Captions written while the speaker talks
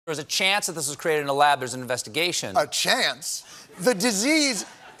There's a chance that this was created in a lab. There's an investigation. A chance? The disease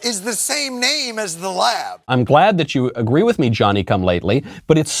is the same name as the lab. I'm glad that you agree with me, Johnny-come-lately,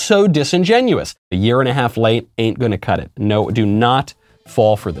 but it's so disingenuous. A year and a half late ain't gonna cut it. No, do not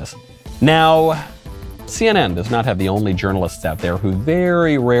fall for this. Now, CNN does not have the only journalists out there who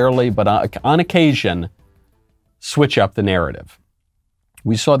very rarely, but on occasion, switch up the narrative.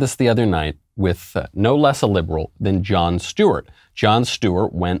 We saw this the other night with no less a liberal than Jon Stewart. Jon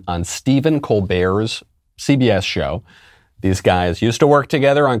Stewart went on Stephen Colbert's CBS show. These guys used to work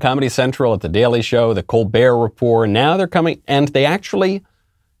together on Comedy Central, at The Daily Show, The Colbert Report. Now they're coming, and they actually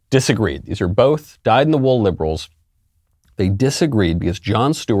disagreed. These are both dyed-in-the-wool liberals. They disagreed because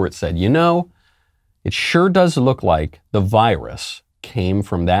Jon Stewart said, you know, it sure does look like the virus came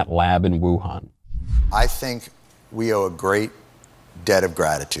from that lab in Wuhan. I think we owe a great debt of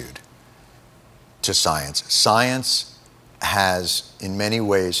gratitude to science. Science has, in many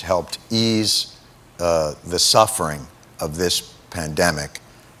ways, helped ease the suffering of this pandemic,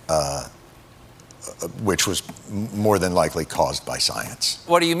 which was more than likely caused by science.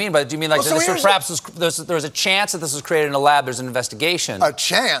 What do you mean by that? Do you mean like there was a chance that this was created in a lab? There's an investigation. A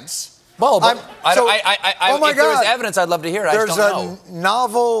chance? Well, but oh my if there was God. evidence, I'd love to hear it. There's I just don't know. a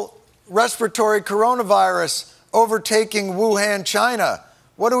novel respiratory coronavirus overtaking Wuhan, China.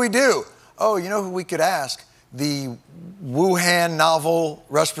 What do we do? Oh, you know who we could ask? The Wuhan novel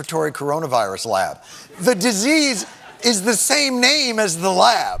respiratory coronavirus lab. The disease is the same name as the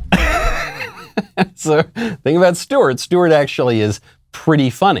lab. So, thing about Stewart actually is pretty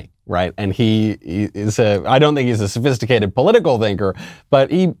funny, right? And he is I don't think he's a sophisticated political thinker, but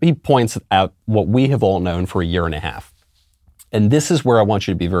he points out what we have all known for a year and a half. And this is where I want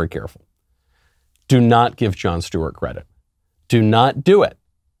you to be very careful. Do not give Jon Stewart credit. Do not do it.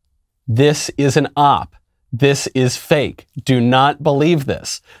 This is an op. This is fake. Do not believe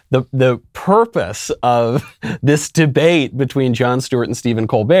this. The purpose of this debate between Jon Stewart and Stephen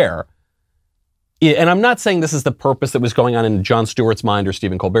Colbert, and I'm not saying this is the purpose that was going on in Jon Stewart's mind or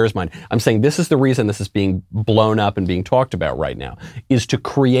Stephen Colbert's mind. I'm saying this is the reason this is being blown up and being talked about right now, is to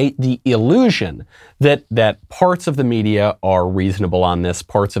create the illusion that parts of the media are reasonable on this,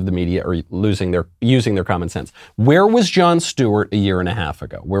 parts of the media are using their common sense. Where was Jon Stewart a year and a half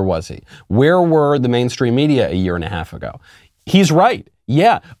ago? Where was he? Where were the mainstream media a year and a half ago? He's right.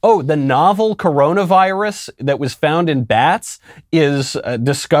 Yeah. Oh, the novel coronavirus that was found in bats is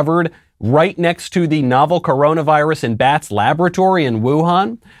discovered right next to the novel coronavirus in bats laboratory in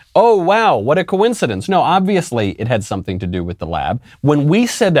Wuhan. Oh, wow, what a coincidence. No, obviously it had something to do with the lab. When we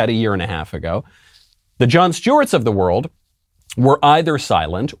said that a year and a half ago, the Jon Stewarts of the world were either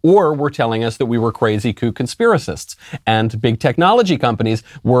silent or were telling us that we were crazy kook conspiracists. And big technology companies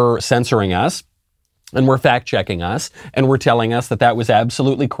were censoring us and were fact-checking us, and were telling us that that was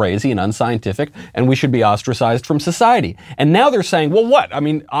absolutely crazy and unscientific, and we should be ostracized from society. And now they're saying, well, what? I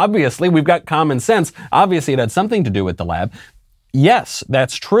mean, obviously, we've got common sense. Obviously, it had something to do with the lab. Yes,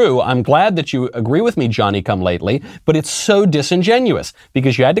 that's true. I'm glad that you agree with me, Johnny-come-lately, but it's so disingenuous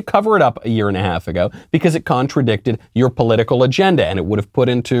because you had to cover it up a year and a half ago because it contradicted your political agenda, and it would have put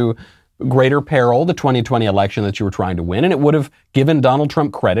into greater peril the 2020 election that you were trying to win, and it would have given Donald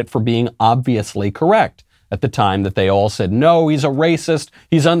Trump credit for being obviously correct at the time that they all said, no, he's a racist,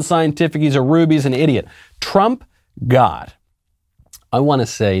 he's unscientific, he's a rube, he's an idiot. Trump got, I want to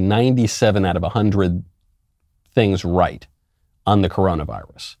say, 97 out of 100 things right on the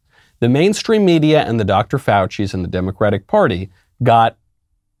coronavirus. The mainstream media and the Dr. Fauci's and the Democratic Party got,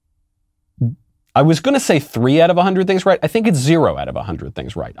 I was going to say 3 out of 100 things right. I think it's 0 out of 100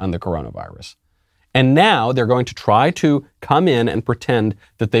 things right on the coronavirus. And now they're going to try to come in and pretend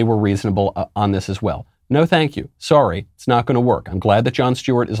that they were reasonable on this as well. No, thank you. Sorry, it's not going to work. I'm glad that Jon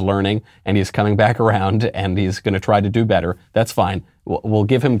Stewart is learning and he's coming back around and he's going to try to do better. That's fine. We'll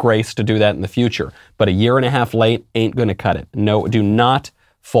give him grace to do that in the future. But a year and a half late ain't going to cut it. No, do not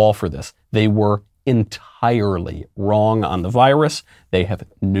fall for this. They were entirely wrong on the virus. They have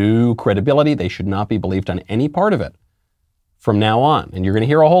no credibility. They should not be believed on any part of it from now on. And you're going to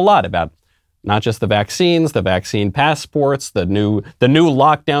hear a whole lot about not just the vaccines, the vaccine passports, the new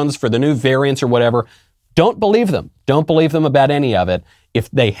lockdowns for the new variants or whatever. Don't believe them. Don't believe them about any of it. If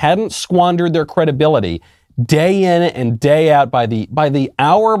they hadn't squandered their credibility day in and day out by the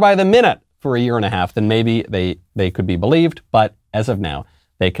hour, by the minute for a year and a half, then maybe they could be believed. But as of now,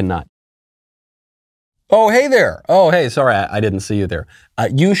 they cannot. Oh, hey there. Oh, hey, sorry, I didn't see you there.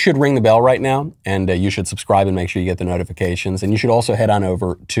 You should ring the bell right now, and you should subscribe and make sure you get the notifications. And you should also head on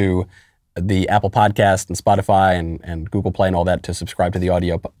over to the Apple Podcast and Spotify and Google Play and all that to subscribe to the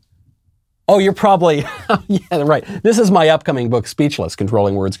audio. Oh, you're probably, yeah, right. This is my upcoming book, Speechless,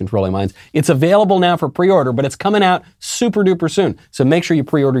 Controlling Words, Controlling Minds. It's available now for pre-order, but it's coming out super duper soon. So make sure you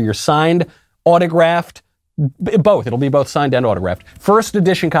pre-order your signed, autographed, both. It'll be both signed and autographed. First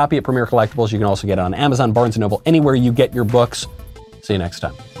edition copy at Premier Collectibles. You can also get it on Amazon, Barnes & Noble, anywhere you get your books. See you next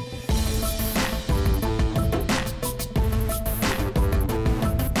time.